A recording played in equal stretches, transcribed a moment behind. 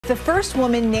the first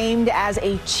woman named as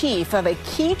a chief of a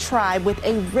key tribe with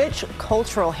a rich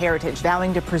cultural heritage,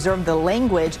 vowing to preserve the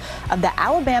language of the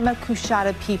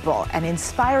Alabama-Coushatta people and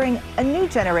inspiring a new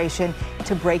generation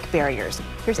to break barriers.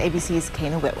 Here's ABC's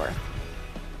Kana Whitworth.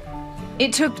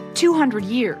 It took 200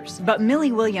 years, but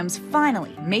Millie Williams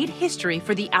finally made history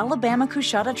for the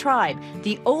Alabama-Coushatta Tribe,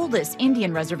 the oldest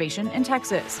Indian reservation in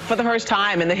Texas. For the first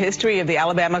time in the history of the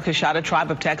Alabama-Coushatta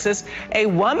Tribe of Texas, a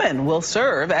woman will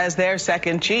serve as their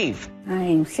second chief.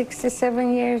 I'm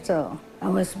 67 years old. I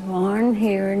was born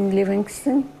here in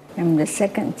Livingston. I'm the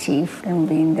second chief and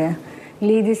been the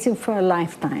leadership for a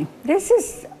lifetime. This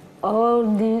is all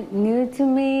new to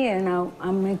me, and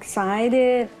I'm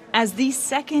excited. As the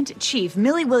second chief,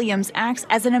 Millie Williams acts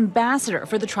as an ambassador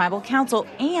for the tribal council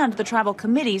and the tribal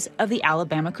committees of the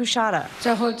Alabama-Coushatta.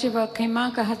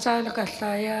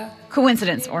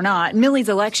 Coincidence or not, Millie's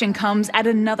election comes at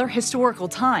another historical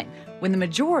time when the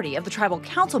majority of the tribal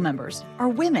council members are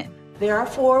women. There are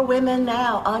 4 women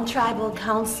now on tribal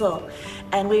council,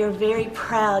 and we are very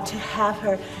proud to have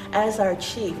her as our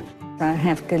chief. I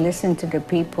have to listen to the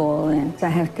people, and I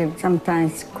have to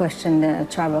sometimes question the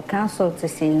tribal council to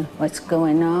see what's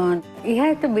going on. You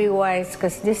have to be wise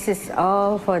because this is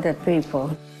all for the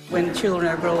people. When children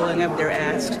are growing up, they're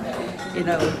asked, you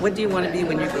know, what do you want to be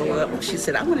when you grow up? She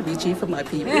said, I want to be chief of my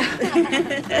people.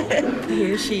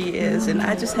 Here she is, and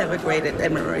I just have a great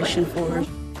admiration for her.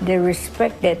 The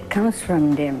respect that comes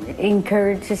from them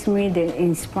encourages me, that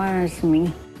inspires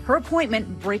me. Her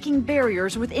appointment breaking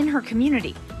barriers within her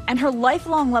community, and her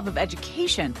lifelong love of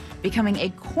education becoming a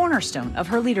cornerstone of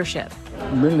her leadership.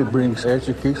 Millie brings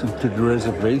education to the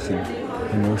reservation.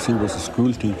 You know, she was a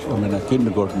school teacher, a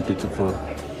kindergarten teacher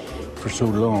for so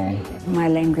long. My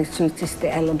language is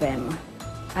the Alabama.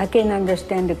 I can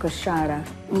understand the Coushatta.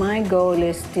 My goal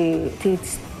is to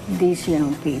teach these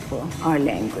young people our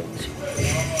language.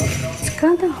 It's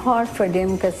kind of hard for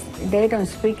them because they don't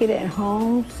speak it at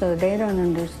home, so they don't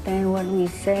understand what we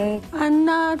say.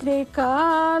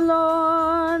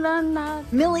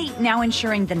 Millie now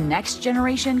ensuring the next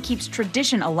generation keeps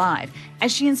tradition alive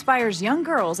as she inspires young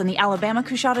girls in the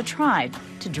Alabama-Coushatta Tribe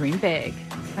to dream big.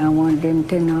 I want them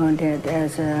to know that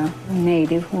as a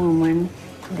Native woman,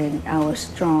 that I was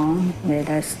strong, that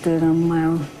I stood on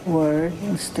my word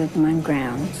and stood my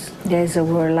grounds. There's a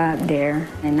world out there,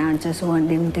 and I just want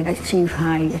them to achieve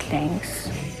higher things.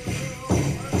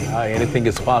 Anything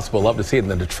is possible. Love to see it.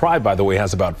 And the tribe, by the way,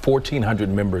 has about 1,400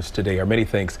 members today. Our many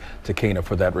thanks to Kana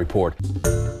for that report.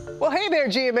 Well, hey there,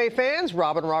 GMA fans.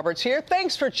 Robin Roberts here.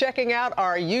 Thanks for checking out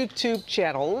our YouTube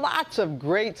channel. Lots of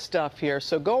great stuff here.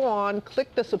 So go on,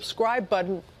 click the subscribe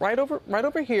button right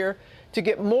over here to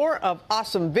get more of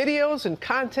awesome videos and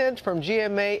content from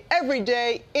GMA every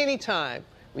day, anytime.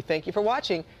 We thank you for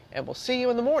watching, and we'll see you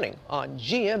in the morning on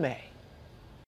GMA.